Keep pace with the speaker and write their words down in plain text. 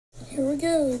Here we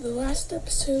go, the last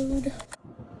episode.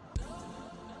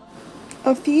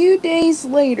 A few days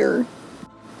later.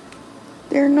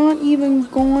 They're not even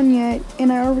gone yet,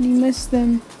 and I already missed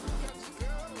them.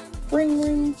 Ring,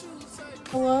 ring.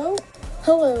 Hello?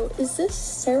 Hello, is this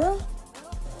Sarah?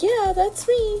 Yeah, that's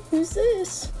me. Who's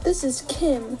this? This is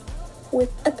Kim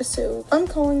with Episode. I'm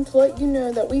calling to let you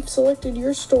know that we've selected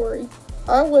your story.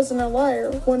 I Wasn't a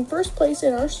Liar won first place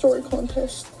in our story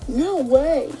contest. No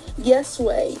way. Yes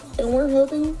way. And we're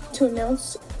hoping to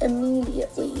announce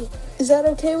immediately. Is that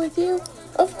okay with you?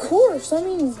 Of course.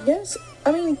 Yes.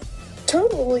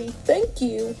 Totally. Thank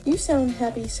you. You sound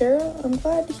happy, Sarah. I'm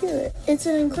glad to hear it. It's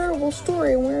an incredible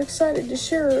story and we're excited to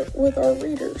share it with our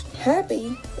readers.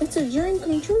 Happy? It's a dream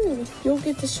come true. You'll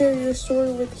get to share your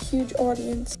story with a huge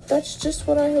audience. That's just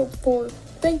what I hoped for.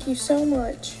 Thank you so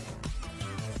much.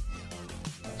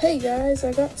 Hey guys,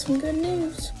 I got some good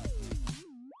news.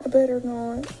 I better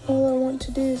not. All I want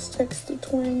to do is text the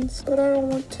twins, but I don't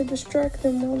want to distract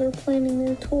them while they're planning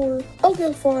their tour. I'll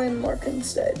go find Mark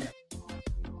instead.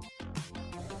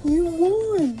 You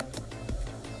won!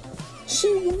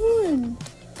 She won!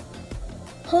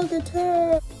 Hug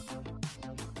attack!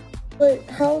 But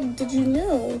how did you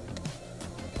know?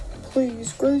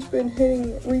 Please, Gray's been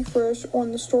hitting refresh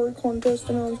on the story contest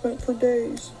announcement for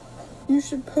days. You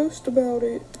should post about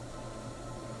it.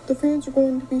 The fans are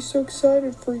going to be so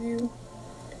excited for you.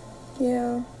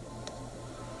 Yeah.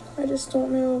 I just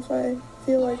don't know if I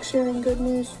feel like sharing good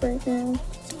news right now.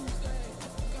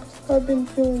 I've been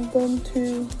feeling bummed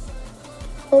too.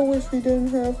 I wish we didn't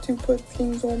have to put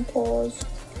things on pause.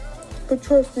 But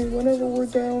trust me, whenever we're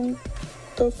down,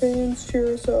 the fans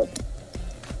cheer us up.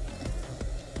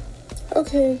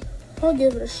 Okay, I'll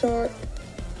give it a shot.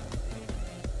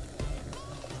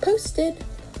 Posted.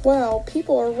 Wow,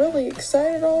 people are really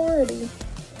excited already.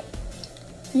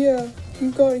 Yeah,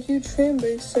 you've got a huge fan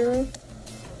base, Sarah.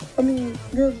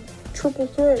 You're triple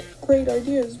threat, great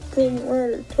ideas, brilliant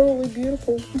writer, totally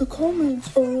beautiful. The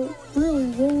comments are really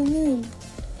rolling in.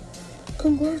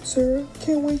 Congrats, Sarah.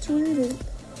 Can't wait to read it.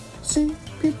 See,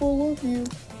 people love you.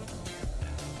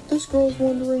 This girl's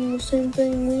wondering the same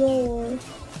thing we all are.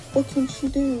 What can she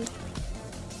do?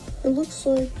 It looks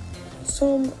like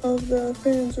some of the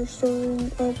fans are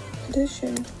starting a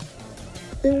petition.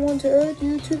 They want to add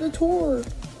you to the tour.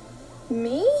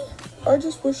 Me? I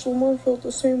just wish Lamar felt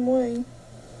the same way.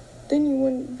 Then you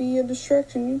wouldn't be a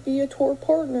distraction, you'd be a tour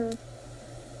partner.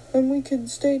 And we could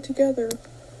stay together.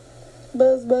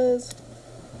 Buzz, buzz.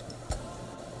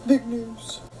 Big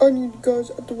news. I need you guys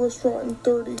at the restaurant in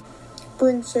 30.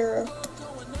 Bring Sarah.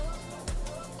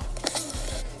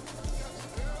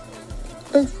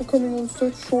 Thanks for coming on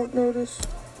such short notice.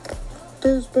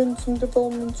 There's been some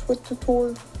developments with the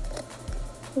tour.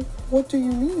 What do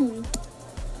you mean?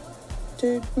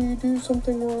 Did we do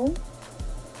something wrong?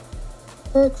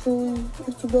 Actually,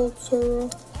 it's about Sarah.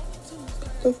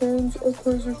 The fans are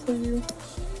crazy for you.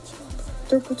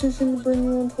 Their petition to bring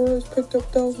you on tour has picked up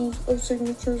thousands of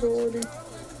signatures already.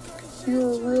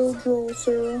 You're a real draw,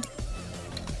 Sarah.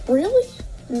 Really?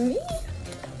 Me?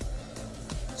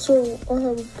 So, I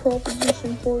have a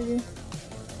proposition for you.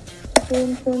 The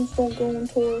Dolan twins don't go on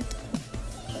tour.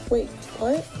 Wait,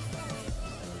 what?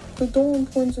 The Dolan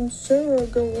twins and Sarah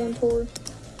go on tour.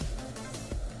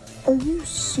 Are you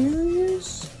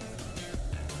serious?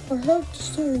 I have to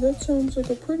say, that sounds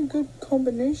like a pretty good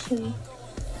combination.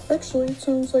 Actually, it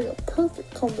sounds like a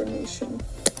perfect combination.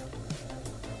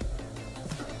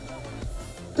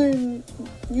 Then,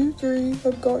 you three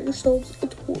have got yourselves a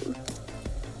tour.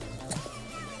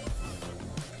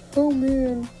 Oh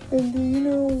man, and do you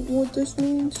know what this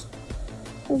means?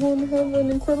 We're going to have an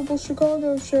incredible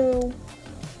Chicago show.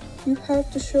 You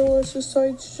have to show us the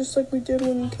sights just like we did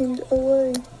when you came to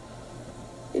LA.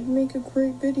 It'd make a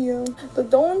great video. The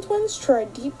Dolan twins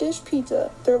tried deep dish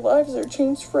pizza. Their lives are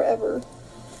changed forever.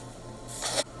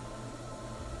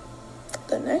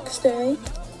 The next day,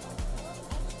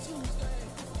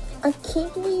 I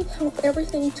can't believe how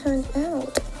everything turned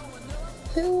out.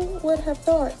 Who would have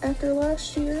thought after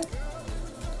last year?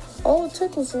 All it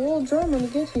took was a little drama to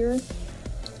get here.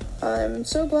 I'm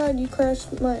so glad you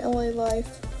crashed my LA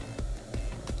life.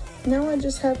 Now I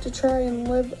just have to try and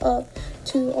live up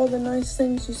to all the nice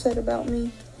things you said about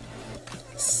me.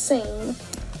 Same.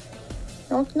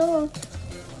 Knock knock.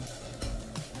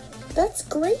 That's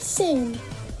Grayson.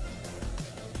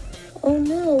 Oh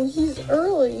no, he's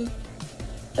early.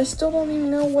 I still don't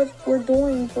even know what we're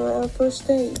doing for our first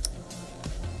date.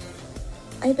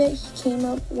 I bet he came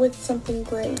up with something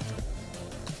great.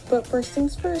 But first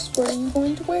things first, what are you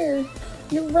going to wear?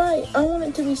 You're right, I want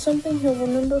it to be something he'll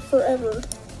remember forever.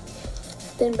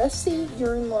 Then Bessie,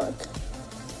 you're in luck.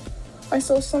 I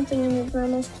saw something in your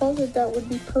grandma's closet that would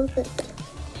be perfect.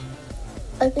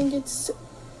 I think it's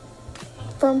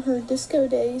from her disco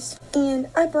days. And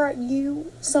I brought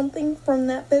you something from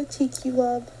that boutique you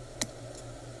love.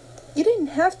 You didn't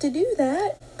have to do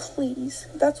that. Please,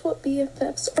 that's what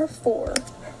BFFs are for.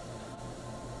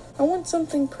 I want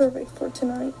something perfect for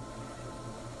tonight.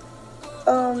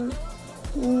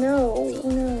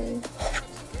 No.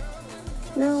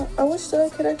 Now, I wish that I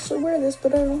could actually wear this,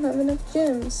 but I don't have enough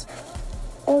gems.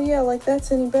 Oh yeah, like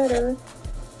that's any better.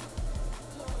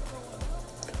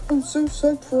 I'm so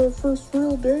psyched for our first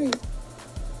real date.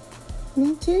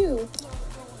 Me too.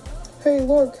 Hey,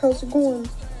 Lark, how's it going?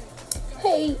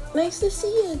 Hey, nice to see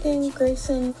you again,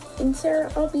 Grayson. And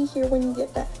Sarah, I'll be here when you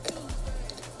get back,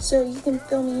 so you can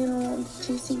fill me in on all the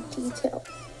juicy detail.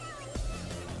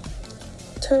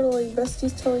 Totally,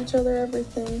 besties tell each other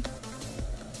everything.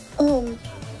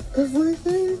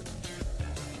 Everything?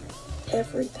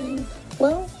 Everything.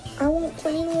 Well, I won't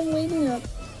plan on waiting up.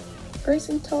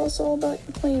 Grayson, tell us all about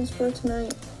your plans for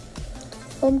tonight.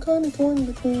 I'm kind of torn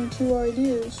between two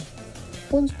ideas.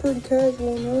 One's pretty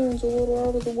casual and the other one's a little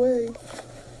out of the way.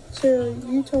 Sarah,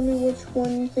 you tell me which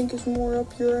one you think is more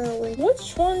up your alley.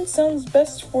 Which one sounds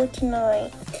best for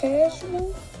tonight?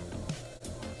 Casual?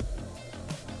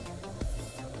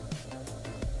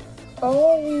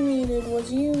 All we needed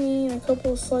was you, me, and a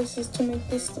couple of slices to make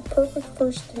this the perfect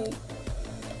first date.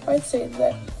 I'd say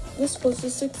that this was a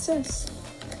success.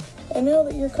 And now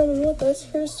that you're coming with us,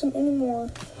 here's to many more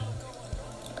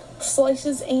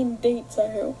slices and dates,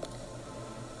 I hope.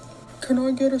 Can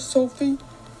I get a selfie?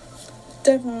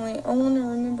 Definitely. I want to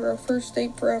remember our first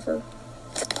date forever.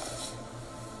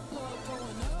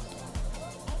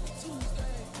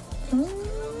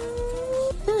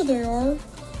 There they are.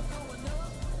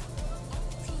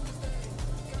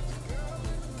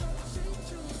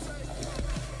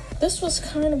 This was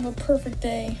kind of a perfect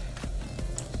day.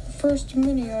 First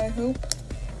mini, I hope.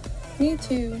 Me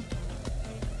too.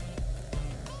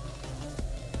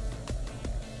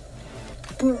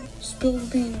 Bro, spill the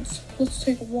beans. Let's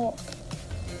take a walk.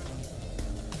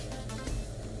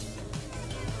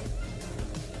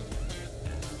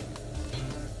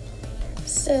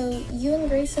 So, you and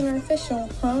Grayson are official,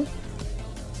 huh?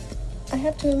 I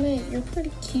have to admit, you're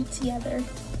pretty cute together.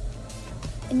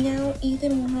 And now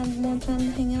Ethan will have more time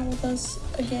to hang out with us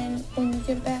again when we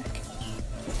get back.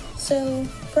 So,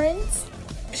 friends?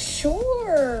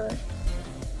 Sure.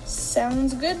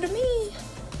 Sounds good to me.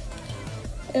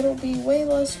 It'll be way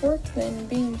less work than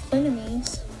being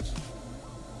frenemies.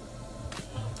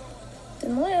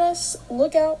 Then let us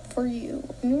look out for you.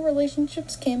 New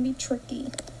relationships can be tricky.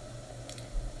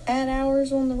 Add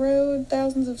hours on the road,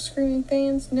 thousands of screaming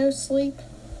fans, no sleep.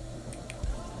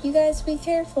 You guys be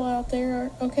careful out there,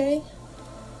 okay?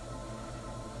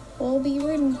 We'll be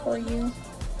rooting for you.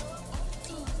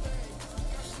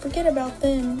 Forget about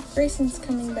them. Grayson's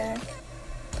coming back.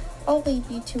 I'll leave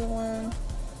you two alone.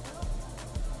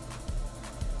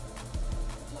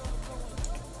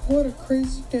 What a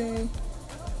crazy day.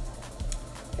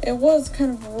 It was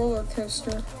kind of a roller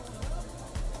coaster.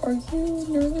 Are you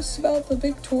nervous about the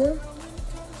big tour?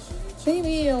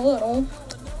 Maybe a little.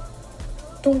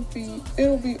 Don't be.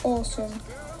 It'll be awesome.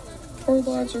 Our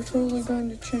lives are totally going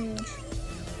to change.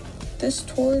 This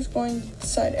tour is going to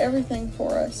decide everything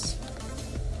for us.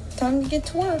 Time to get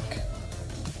to work.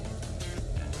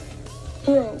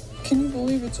 Bro, can you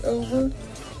believe it's over?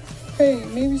 Hey,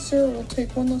 maybe Sarah will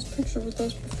take one last picture with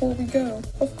us before we go.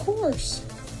 Of course.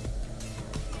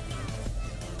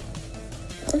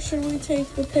 Where should we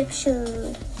take the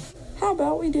picture? How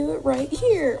about we do it right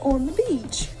here on the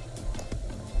beach?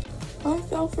 I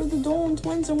fell for the Dolan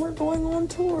twins and we're going on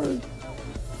tour.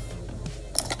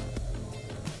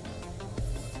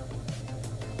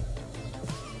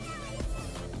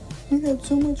 We had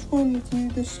so much fun with you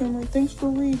this summer. Thanks for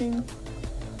reading.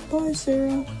 Bye,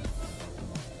 Sarah.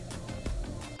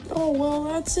 Oh, well,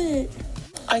 that's it.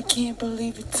 I can't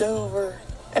believe it's over.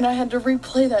 And I had to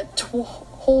replay that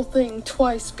whole thing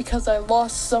twice because I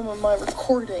lost some of my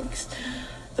recordings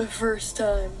the first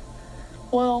time.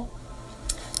 Well,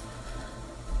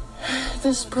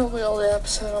 this is probably all the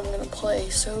episode I'm gonna play.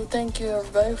 So thank you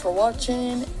everybody for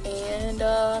watching,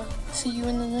 and see you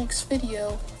in the next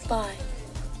video. Bye.